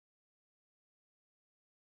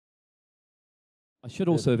I should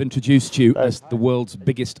also have introduced you as the world's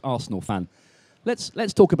biggest Arsenal fan.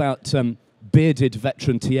 Let's talk about bearded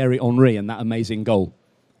veteran Thierry Henry and that amazing goal.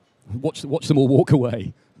 Watch them all walk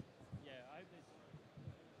away.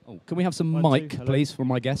 Oh, can we have some mic, please, from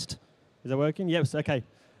my guest? Is that working? Yes. Okay.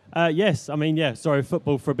 Yes. I mean, yeah. Sorry,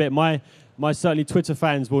 football for a bit. My certainly Twitter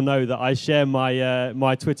fans will know that I share my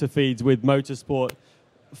my Twitter feeds with motorsport,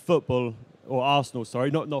 football, or Arsenal.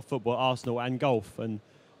 Sorry, not football, Arsenal and golf. And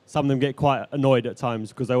some of them get quite annoyed at times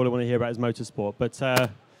because they all want to hear about is motorsport. But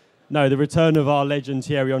no, the return of our legend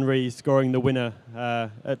Thierry Henry scoring the winner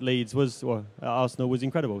at Leeds at Arsenal was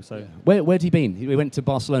incredible. So yeah. Where'd he been? He went to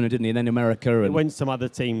Barcelona, didn't he? And then America. And he went to some other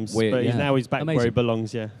teams, weird, but yeah. now he's back Amazing. where he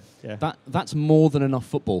belongs. Yeah. Yeah. That's more than enough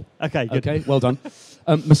football. Okay. Good. Okay. Well done.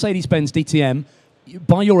 Mercedes-Benz DTM.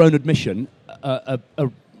 By your own admission, a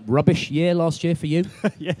rubbish year last year for you.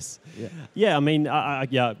 Yes. Yeah. I mean,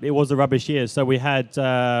 yeah, it was a rubbish year. So we had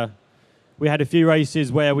a few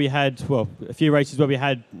races where we had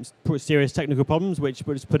serious technical problems, which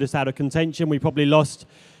put us out of contention. We probably lost,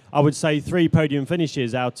 I would say, 3 podium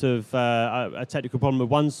finishes out of a technical problem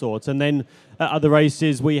of one sort. And then at other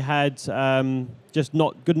races, we had just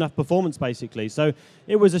not good enough performance, basically. So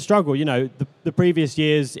it was a struggle. You know, the previous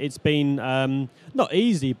years, it's been not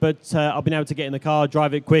easy, but I've been able to get in the car,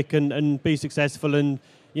 drive it quick and be successful. And,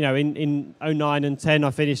 you know, in 09 and 10,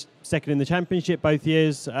 I finished second in the championship both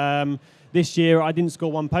years. This year, I didn't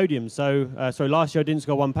score one podium. Last year, I didn't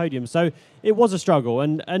score one podium. So it was a struggle.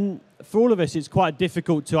 And for all of us, it's quite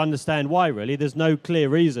difficult to understand why, really. There's no clear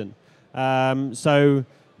reason. So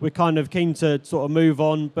we're kind of keen to sort of move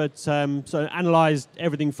on, but so analyse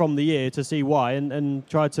everything from the year to see why and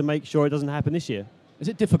try to make sure it doesn't happen this year. Is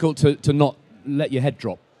it difficult to not let your head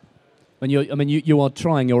drop? When you are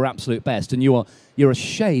trying your absolute best and you're a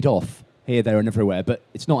shade off here, there and everywhere, but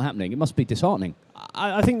it's not happening. It must be disheartening.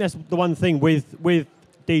 I think that's the one thing with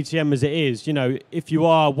DTM as it is. You know, if you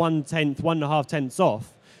are 1.5 tenths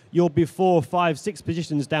off, you'll be 4, 5, 6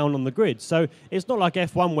 positions down on the grid. So it's not like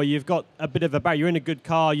F1 where you've got a bit of a barrier. You're in a good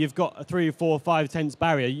car, you've got a 3, 4, 5 tenths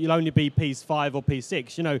barrier. You'll only be P5 or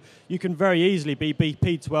P6. You know, you can very easily be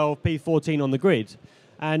P12, P14 on the grid,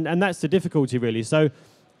 and that's the difficulty really. So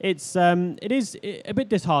it is a bit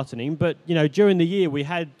disheartening, but you know, during the year we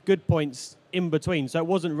had good points in between, so it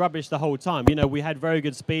wasn't rubbish the whole time. You know, we had very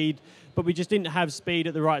good speed, but we just didn't have speed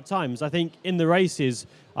at the right times. I think in the races,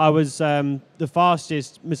 I was the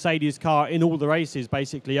fastest Mercedes car in all the races,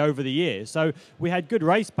 basically, over the year. So we had good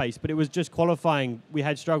race pace, but it was just qualifying. We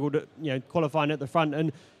had struggled at, qualifying at the front,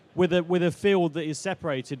 and with a field that is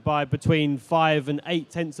separated by between 5 and 8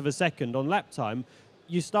 tenths of a second on lap time,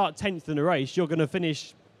 you start 10th in a race, you're going to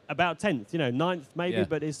finish about 10th, 9th maybe, yeah.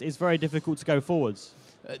 But it's very difficult to go forwards.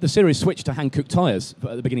 The series switched to Hankook tyres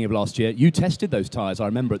at the beginning of last year. You tested those tyres, I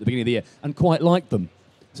remember, at the beginning of the year, and quite liked them.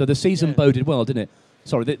 So the season boded well, didn't it?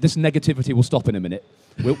 Sorry, this negativity will stop in a minute.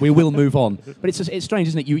 We will move on. But it's strange,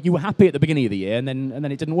 isn't it? You were happy at the beginning of the year, and then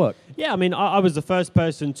it didn't work. Yeah, I mean, I was the first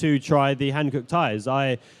person to try the Hankook tyres.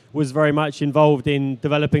 I was very much involved in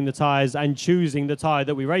developing the tyres and choosing the tyre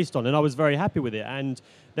that we raced on, and I was very happy with it. And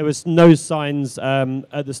there was no signs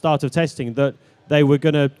at the start of testing that they were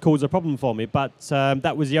going to cause a problem for me, but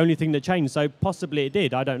that was the only thing that changed. So possibly it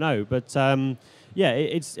did, I don't know. But yeah,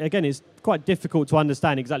 it's quite difficult to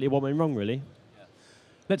understand exactly what went wrong, really.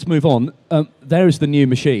 Let's move on. There is the new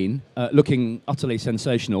machine, looking utterly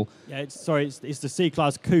sensational. Yeah, it's the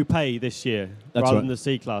C-Class Coupe this year, rather than the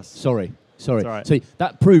C-Class. Sorry. Right. See,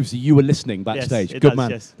 that proves that you were listening backstage. Yes, Good does, man.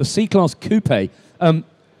 Yes. The C-Class Coupe.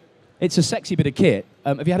 It's a sexy bit of kit.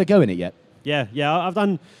 Have you had a go in it yet? Yeah. I've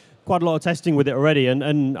done quite a lot of testing with it already,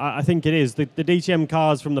 and I think it is. The DTM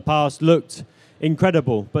cars from the past looked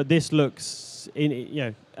incredible, but this looks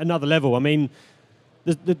another level. I mean,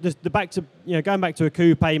 going back to a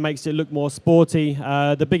coupe makes it look more sporty.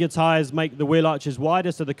 The bigger tyres make the wheel arches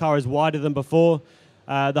wider, so the car is wider than before.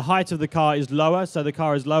 The height of the car is lower, so the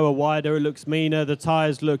car is lower, wider. It looks meaner. The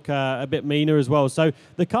tyres look a bit meaner as well. So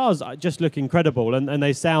the cars just look incredible, and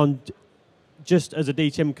they sound just as a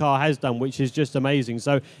DTM car has done, which is just amazing.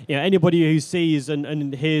 So anybody who sees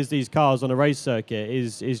and hears these cars on a race circuit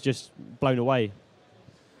is just blown away.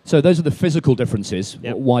 So those are the physical differences.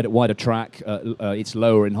 Yep. Wider track, it's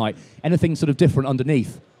lower in height. Anything sort of different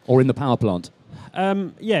underneath or in the power plant?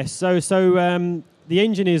 Yes. So the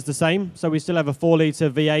engine is the same. So we still have a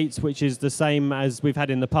 4-litre V8, which is the same as we've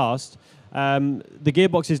had in the past. The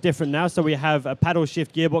gearbox is different now, so we have a paddle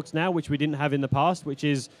shift gearbox now, which we didn't have in the past, which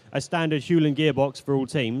is a standard Hewland gearbox for all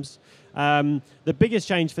teams. The biggest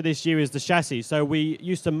change for this year is the chassis. So we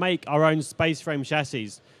used to make our own space frame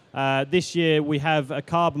chassis. This year we have a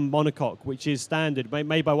carbon monocoque, which is standard,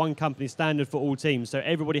 made by one company, standard for all teams. So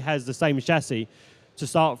everybody has the same chassis to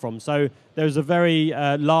start from. So there's a very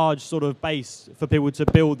large sort of base for people to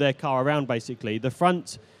build their car around, basically. The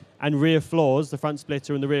front and rear floors, the front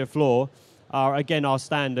splitter and the rear floor, are again our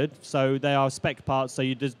standard. So they are spec parts, so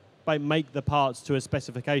you just make the parts to a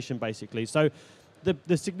specification, basically. So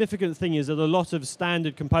the significant thing is that a lot of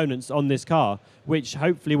standard components on this car, which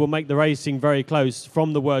hopefully will make the racing very close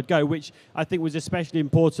from the word go, which I think was especially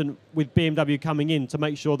important with BMW coming in to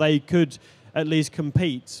make sure they could at least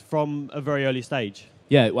compete from a very early stage.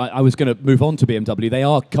 Yeah, I was going to move on to BMW. They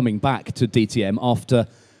are coming back to DTM after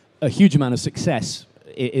a huge amount of success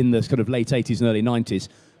in the kind of late 80s and early 90s.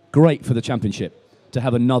 Great for the championship to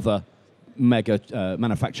have another mega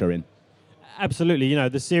manufacturer in. Absolutely, you know,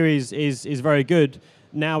 the series is very good.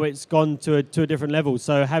 Now it's gone to a different level.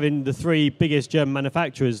 So having the three biggest German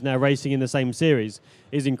manufacturers now racing in the same series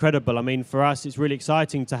is incredible. I mean, for us, it's really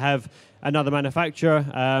exciting to have another manufacturer.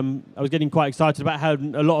 I was getting quite excited about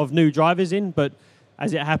having a lot of new drivers in, but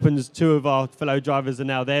as it happens, two of our fellow drivers are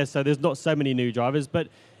now there, so there's not so many new drivers. But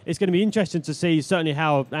it's going to be interesting to see certainly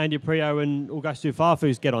how Andy Priaulx and Augusto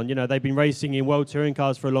Farfus get on. You know, they've been racing in World Touring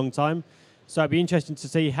cars for a long time. So it'd be interesting to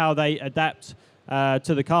see how they adapt to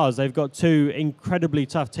the cars. They've got two incredibly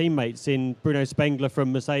tough teammates in Bruno Spengler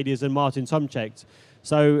from Mercedes and Martin Tomczyk.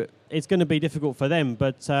 So it's going to be difficult for them,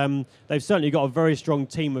 but they've certainly got a very strong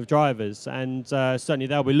team of drivers, and certainly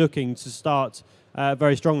they'll be looking to start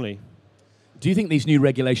very strongly. Do you think these new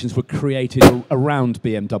regulations were created around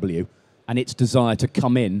BMW and its desire to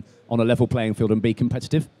come in on a level playing field and be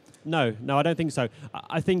competitive? No, I don't think so.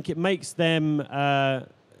 I think it makes them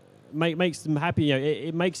makes them happy. You know,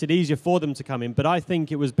 it makes it easier for them to come in. But I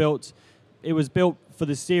think it was built for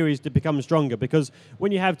the series to become stronger, because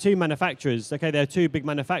when you have two manufacturers, okay, they're two big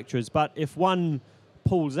manufacturers, but if one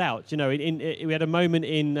pulls out, you know, we had a moment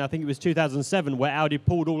in, I think it was 2007, where Audi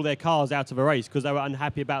pulled all their cars out of a race because they were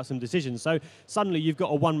unhappy about some decisions. So suddenly you've got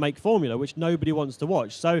a one-make formula, which nobody wants to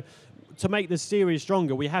watch. So to make the series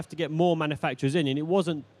stronger, we have to get more manufacturers in, and it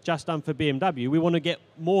wasn't just done for BMW. We want to get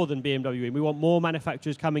more than BMW in. We want more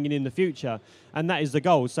manufacturers coming in the future, and that is the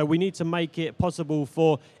goal. So we need to make it possible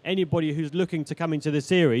for anybody who's looking to come into the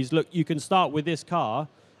series, look, you can start with this car,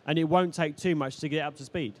 and it won't take too much to get up to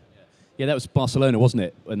speed. Yeah, that was Barcelona, wasn't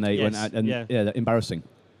it? When they Yes, went out, and yeah, embarrassing.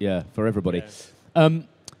 Yeah, for everybody. Yeah.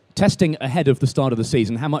 Testing ahead of the start of the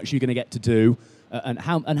season, how much are you going to get to do, and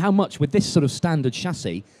how much with this sort of standard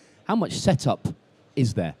chassis? How much setup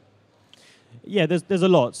is there? Yeah, there's a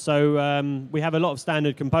lot. So we have a lot of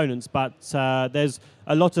standard components, but there's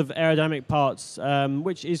a lot of aerodynamic parts,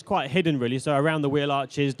 which is quite hidden, really. So around the wheel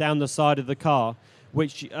arches, down the side of the car,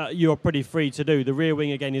 which you're pretty free to do. The rear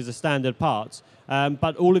wing, again, is a standard part.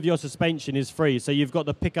 But all of your suspension is free. So you've got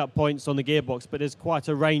the pickup points on the gearbox, but there's quite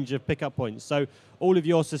a range of pickup points. So all of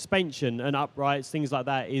your suspension and uprights, things like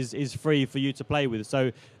that, is free for you to play with.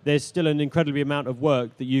 So there's still an incredibly amount of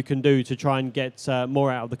work that you can do to try and get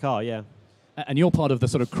more out of the car, yeah. And you're part of the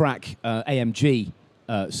sort of crack AMG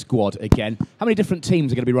squad again. How many different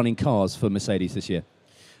teams are going to be running cars for Mercedes this year?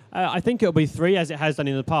 I think it'll be 3, as it has done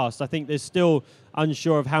in the past. I think there's still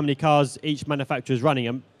unsure of how many cars each manufacturer is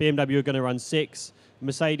running. BMW are going to run 6.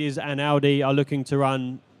 Mercedes and Audi are looking to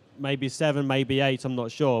run maybe 7, maybe 8, I'm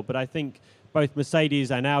not sure. But I think both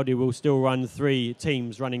Mercedes and Audi will still run 3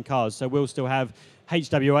 teams running cars. So we'll still have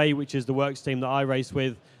HWA, which is the works team that I race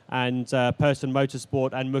with, and Person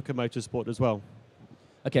Motorsport and Muka Motorsport as well.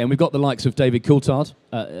 Okay, and we've got the likes of David Coulthard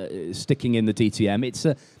sticking in the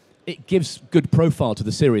DTM. It gives good profile to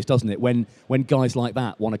the series, doesn't it, when guys like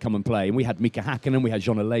that want to come and play? And we had Mika Hakkinen, we had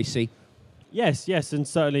Jean Alesi. Yes, and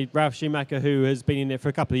certainly Ralf Schumacher, who has been in it for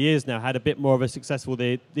a couple of years now, had a bit more of a successful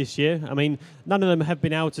this year. I mean, none of them have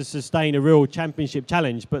been able to sustain a real championship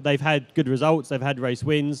challenge, but they've had good results, they've had race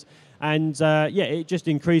wins, and it just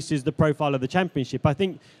increases the profile of the championship. I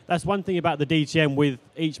think that's one thing about the DTM, with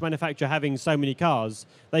each manufacturer having so many cars.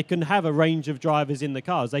 They can have a range of drivers in the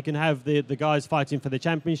cars. They can have the guys fighting for the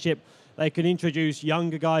championship. They can introduce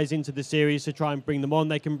younger guys into the series to try and bring them on.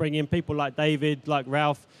 They can bring in people like David, like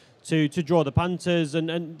Ralph, to draw the punters,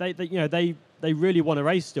 and they really want to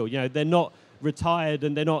race still. You know, they're not retired,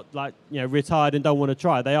 and they're not like, you know, retired and don't want to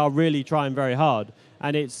try. They are really trying very hard,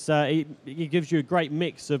 and it gives you a great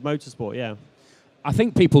mix of motorsport. Yeah, I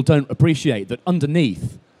think people don't appreciate that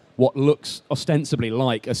underneath what looks ostensibly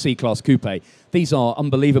like a C-Class Coupe, these are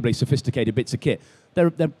unbelievably sophisticated bits of kit.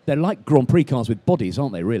 They're like Grand Prix cars with bodies,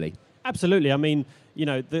 aren't they? Really? Absolutely. I mean, you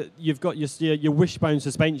know, you've got your wishbone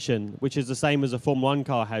suspension, which is the same as a Formula 1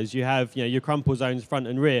 car has. You have, you know, your crumple zones front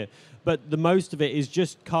and rear, but the most of it is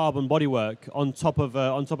just carbon bodywork on top of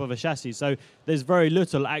a chassis. So there's very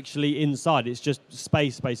little actually inside. It's just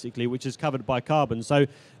space basically, which is covered by carbon. So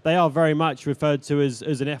they are very much referred to as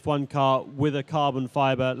an F1 car with a carbon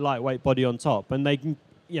fiber lightweight body on top, and they can,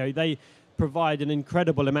 you know, they provide an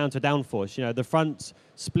incredible amount of downforce. You know, the front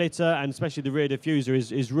splitter and especially the rear diffuser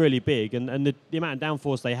is really big, and the amount of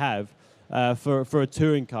downforce they have for a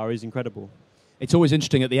touring car is incredible. It's always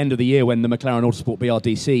interesting at the end of the year when the McLaren Autosport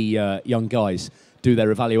BRDC young guys do their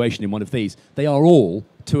evaluation in one of these. They are all,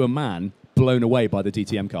 to a man, blown away by the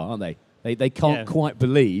DTM car, aren't they? They can't quite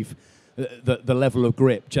believe the level of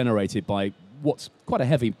grip generated by what's quite a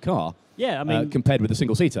heavy car. Yeah, I mean, compared with a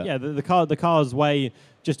single-seater. Yeah, the cars weigh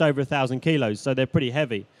just over 1,000 kilos, so they're pretty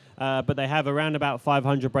heavy. But they have around about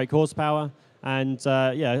 500 brake horsepower, and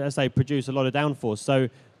as they produce a lot of downforce. So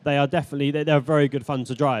they are definitely they're very good fun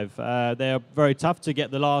to drive. They are very tough to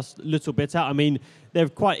get the last little bit out. I mean, they're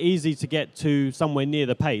quite easy to get to somewhere near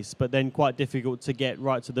the pace, but then quite difficult to get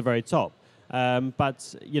right to the very top.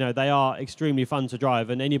 But you know, they are extremely fun to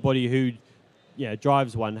drive, and anybody who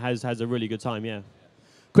drives one has a really good time. Yeah.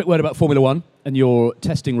 Quick word about Formula One and your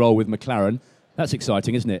testing role with McLaren. That's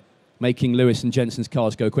exciting, isn't it? Making Lewis and Jensen's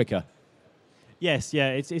cars go quicker. Yes,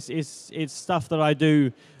 yeah, it's stuff that I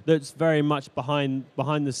do that's very much behind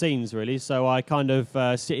the scenes, really. So I kind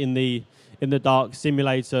of sit in the dark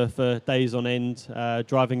simulator for days on end,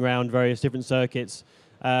 driving around various different circuits,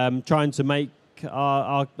 trying to make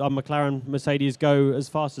our McLaren Mercedes go as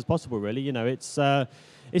fast as possible. Really, you know, it's an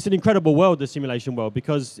incredible world, the simulation world,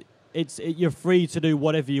 because you're free to do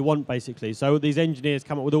whatever you want, basically. So these engineers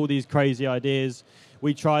come up with all these crazy ideas.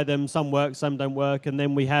 We try them, some work, some don't work, and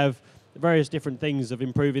then we have various different things of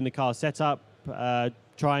improving the car setup,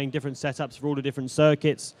 trying different setups for all the different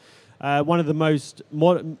circuits. One of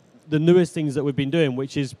the newest things that we've been doing,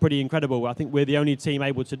 which is pretty incredible, I think we're the only team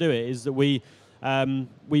able to do it, is that we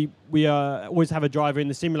always have a driver in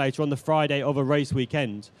the simulator on the Friday of a race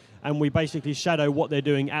weekend, and we basically shadow what they're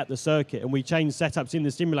doing at the circuit, and we change setups in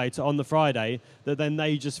the simulator on the Friday that then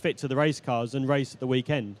they just fit to the race cars and race at the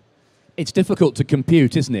weekend. It's difficult to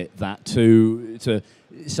compute, isn't it, that to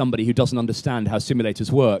somebody who doesn't understand how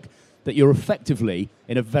simulators work, that you're effectively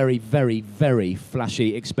in a very, very, very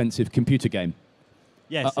flashy, expensive computer game.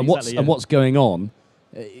 Yes, and exactly, what's going on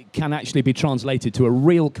can actually be translated to a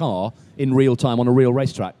real car in real time on a real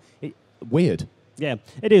racetrack. Weird. Yeah,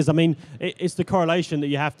 it is. I mean, it's the correlation that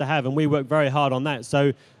you have to have, and we work very hard on that.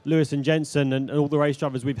 So Lewis and Jensen and all the race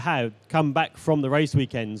drivers we've had come back from the race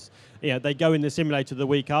weekends. You know, they go in the simulator the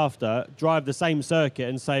week after, drive the same circuit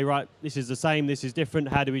and say, right, this is the same, this is different,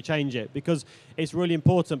 how do we change it? Because it's really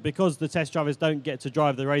important, because the test drivers don't get to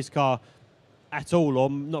drive the race car at all,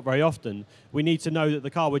 or not very often. We need to know that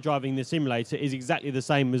the car we're driving in the simulator is exactly the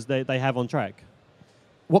same as they have on track.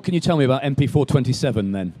 What can you tell me about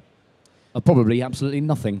MP427 then? Probably absolutely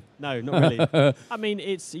nothing. No, not really. I mean,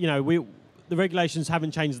 it's, you know, the regulations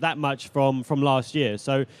haven't changed that much from last year.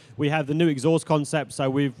 So we have the new exhaust concept. So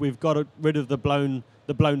we've got rid of the blown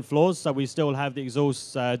floors. So we still have the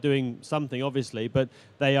exhausts doing something, obviously, but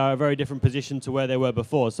they are a very different position to where they were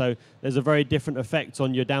before. So there's a very different effect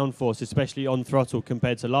on your downforce, especially on throttle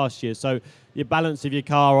compared to last year. So your balance of your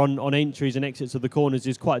car on entries and exits of the corners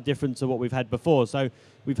is quite different to what we've had before. So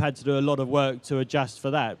we've had to do a lot of work to adjust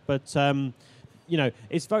for that. But you know,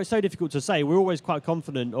 it's so difficult to say. We're always quite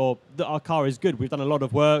confident that our car is good. We've done a lot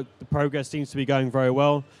of work. The progress seems to be going very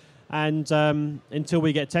well. And until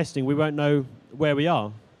we get testing, we won't know where we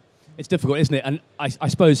are. It's difficult, isn't it? And I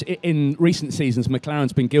suppose in recent seasons,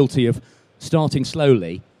 McLaren's been guilty of starting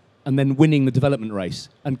slowly and then winning the development race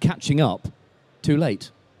and catching up too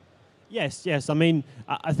late. Yes. I mean,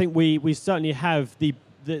 I think we certainly have the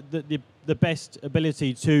best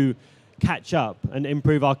ability to catch up and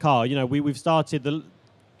improve our car. You know, we've started two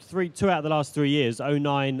out of the last 3 years,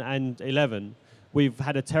 09 and 11. We've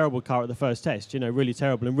had a terrible car at the first test, you know, really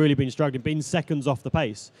terrible, and really been struggling, been seconds off the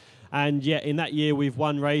pace. And yet in that year we've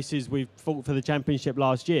won races, we've fought for the championship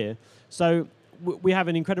last year. So we have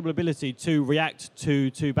an incredible ability to react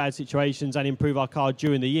to bad situations and improve our car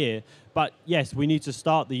during the year. But yes, we need to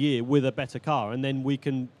start the year with a better car, and then we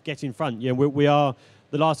can get in front. You know, we are,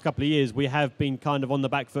 the last couple of years, we have been kind of on the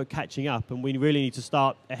back foot catching up, and we really need to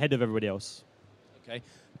start ahead of everybody else. Okay.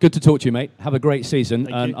 Good to talk to you, mate. Have a great season.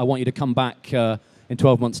 Thank and you. I want you to come back in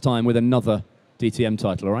 12 months' time with another DTM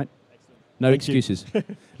title, all right? Excellent. No Thank excuses. you.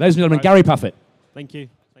 Ladies and gentlemen, Right. Gary Paffett. Thank you.